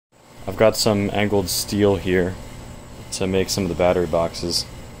I've got some angled steel here to make some of the battery boxes.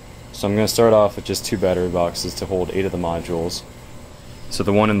 So I'm going to start off with just 2 battery boxes to hold 8 of the modules. So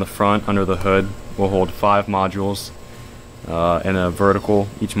the one in the front under the hood will hold 5 modules in a vertical.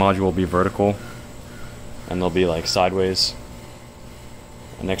 Each module will be vertical and they'll be like sideways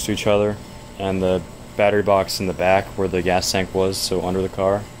next to each other. And the battery box in the back where the gas tank was, so under the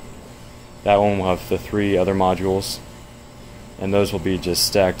car, that one will have the 3 other modules, and those will be just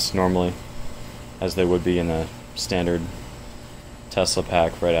stacked normally as they would be in a standard Tesla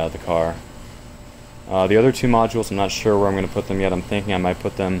pack right out of the car. The other 2 modules, I'm not sure where I'm going to put them yet. I'm thinking I might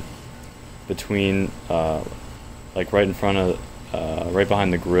put them between, like right in front of, right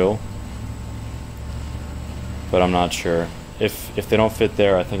behind the grill, but I'm not sure. If they don't fit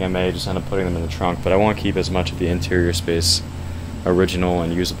there, I think I may just end up putting them in the trunk, but I want to keep as much of the interior space original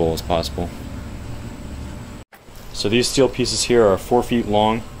and usable as possible. So these steel pieces here are 4 feet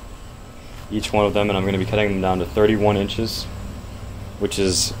long, each one of them, and I'm going to be cutting them down to 31 inches, which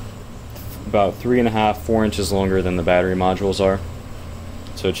is about 3.5, 4 inches longer than the battery modules are.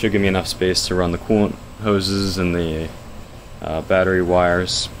 So it should give me enough space to run the coolant hoses and the battery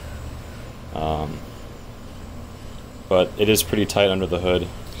wires. But it is pretty tight under the hood,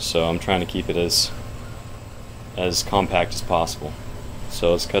 so I'm trying to keep it as compact as possible.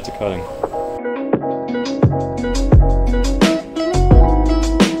 So let's cut to cutting.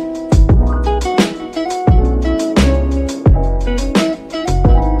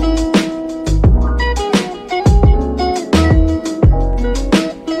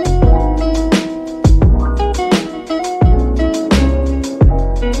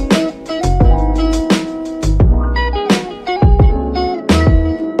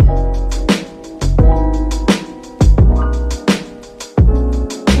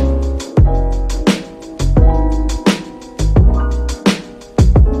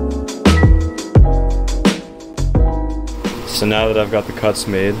 So now that I've got the cuts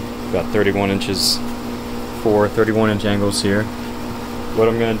made, I've got 31 inches for 31-inch angles here. What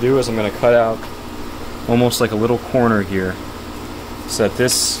I'm going to do is I'm going to cut out almost like a little corner here, so that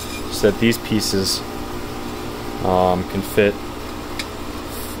these pieces can fit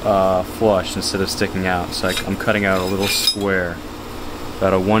flush instead of sticking out. So I'm cutting out a little square,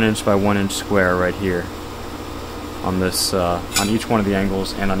 about a 1 inch by 1 inch square right here on this, on each one of the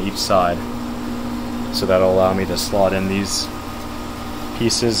angles and on each side. So that'll allow me to slot in these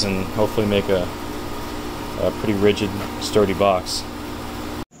pieces and hopefully make a pretty rigid, sturdy box.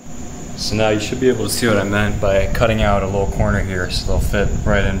 So now you should be able to see what I meant by cutting out a little corner here so they'll fit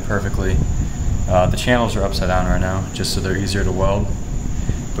right in perfectly. The channels are upside down right now just so they're easier to weld,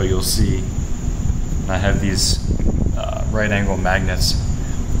 but you'll see I have these right angle magnets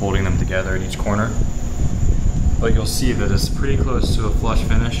holding them together at each corner. But you'll see that it's pretty close to a flush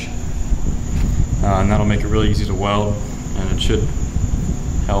finish. And that'll make it really easy to weld, and it should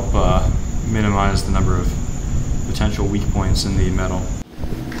help minimize the number of potential weak points in the metal.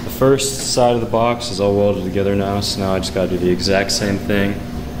 The first side of the box is all welded together now, so now I just got to do the exact same thing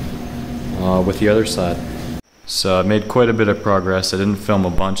with the other side. So I made quite a bit of progress. I didn't film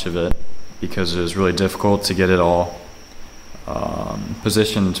a bunch of it because it was really difficult to get it all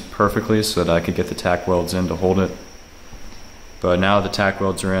positioned perfectly so that I could get the tack welds in to hold it. But now the tack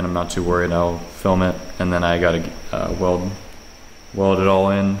welds are in, I'm not too worried. I'll film it, and then I gotta weld it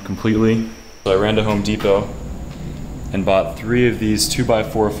all in completely. So I ran to Home Depot and bought 3 of these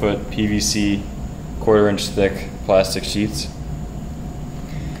 2x4 foot PVC 1/4 inch thick plastic sheets.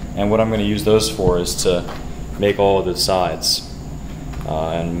 And what I'm gonna use those for is to make all of the sides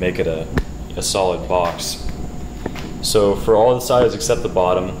and make it a solid box. So for all the sides except the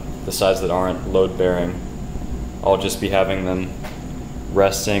bottom, the sides that aren't load bearing, I'll just be having them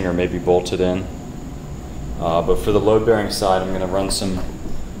resting or maybe bolted in. But for the load-bearing side, I'm going to run some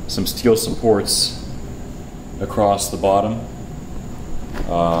steel supports across the bottom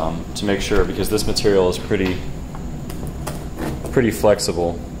to make sure, because this material is pretty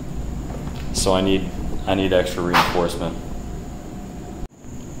flexible. So I need extra reinforcement.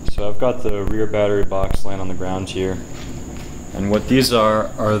 So I've got the rear battery box laying on the ground here. And what these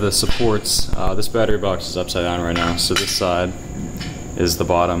are the supports. This battery box is upside down right now, so this side is the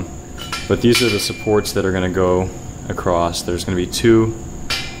bottom. But these are the supports that are going to go across. There's going to be 2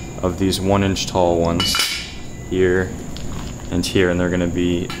 of these 1 inch tall ones here and here, and they're going to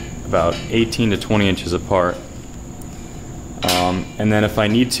be about 18 to 20 inches apart. And then if I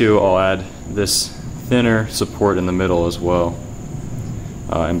need to, I'll add this thinner support in the middle as well,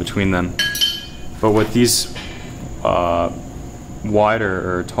 in between them. But what these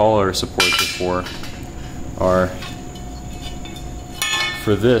wider or taller supports are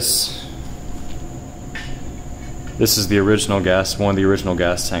for this This is the original one of the original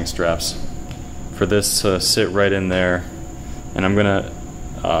gas tank straps. For this to sit right in there, and I'm gonna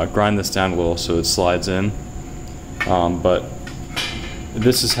grind this down a little so it slides in. But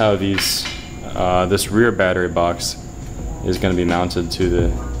this is how this rear battery box is going to be mounted to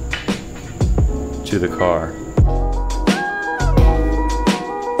the car.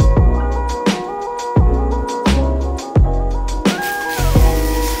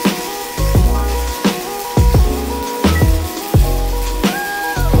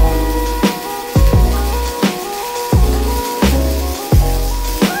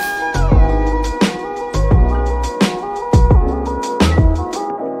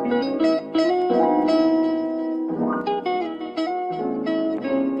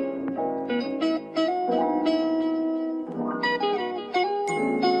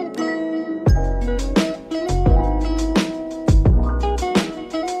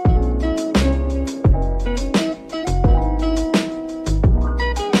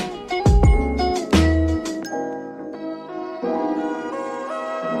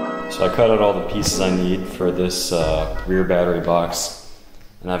 So I cut out all the pieces I need for this rear battery box,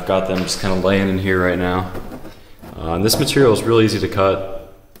 and I've got them just kind of laying in here right now. And this material is really easy to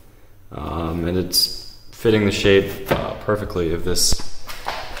cut, and it's fitting the shape perfectly of this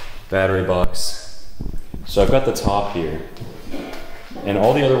battery box. So I've got the top here, and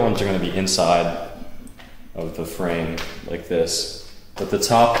all the other ones are going to be inside of the frame like this. But the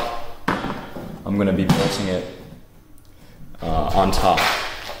top, I'm going to be bolting it on top,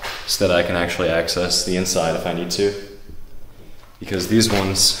 so that I can actually access the inside if I need to. Because these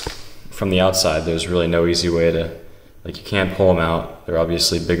ones from the outside, there's really no easy way to, like, you can't pull them out. They're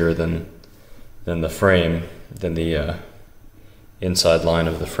obviously bigger than the frame, than the inside line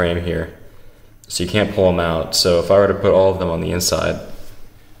of the frame here. So you can't pull them out. So if I were to put all of them on the inside,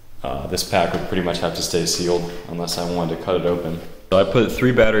 this pack would pretty much have to stay sealed unless I wanted to cut it open. So I put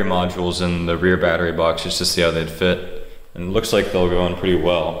 3 battery modules in the rear battery box just to see how they'd fit. And it looks like they'll go in pretty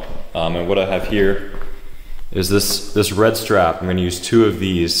well. And what I have here is this red strap. I'm going to use 2 of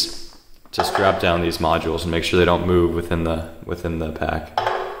these to strap down these modules and make sure they don't move within the pack.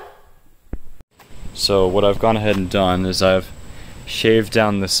 So what I've gone ahead and done is I've shaved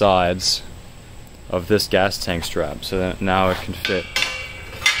down the sides of this gas tank strap so that now it can fit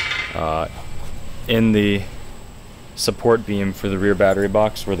in the support beam for the rear battery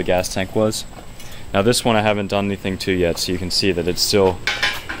box where the gas tank was. Now this one I haven't done anything to yet, so you can see that it still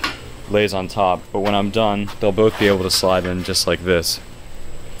lays on top, but when I'm done, they'll both be able to slide in just like this.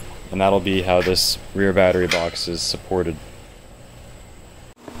 And that'll be how this rear battery box is supported.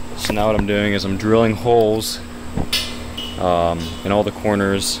 So now what I'm doing is I'm drilling holes in all the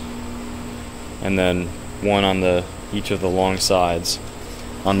corners, and then one on each of the long sides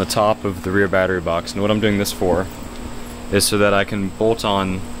on the top of the rear battery box. And what I'm doing this for is so that I can bolt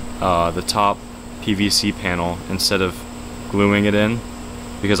on the top PVC panel instead of gluing it in,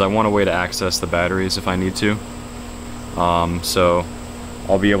 because I want a way to access the batteries if I need to. So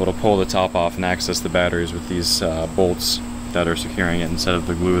I'll be able to pull the top off and access the batteries with these bolts that are securing it instead of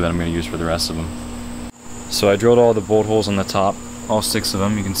the glue that I'm going to use for the rest of them. So I drilled all the bolt holes on the top, all 6 of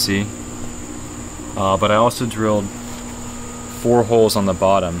them, you can see. But I also drilled 4 holes on the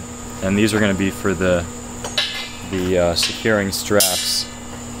bottom, and these are going to be for the securing straps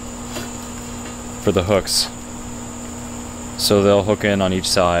for the hooks. So they'll hook in on each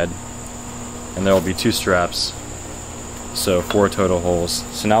side, and there will be 2 straps, so 4 total holes.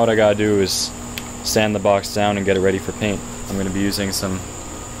 So now what I gotta do is sand the box down and get it ready for paint. I'm going to be using some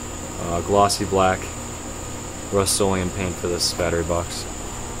glossy black Rust-Oleum paint for this battery box.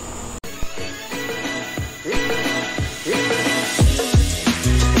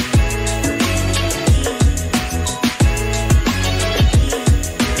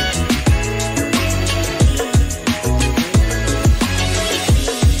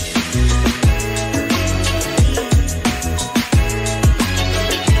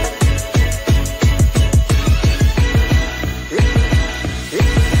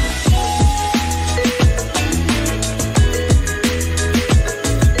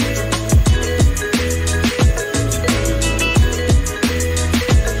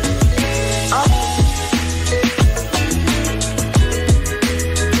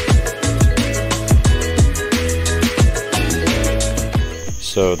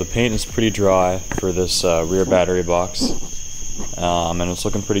 So the paint is pretty dry for this rear battery box, and it's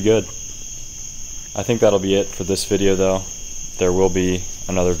looking pretty good. I think that'll be it for this video though. There will be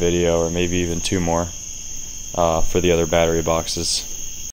another video, or maybe even 2 more, for the other battery boxes.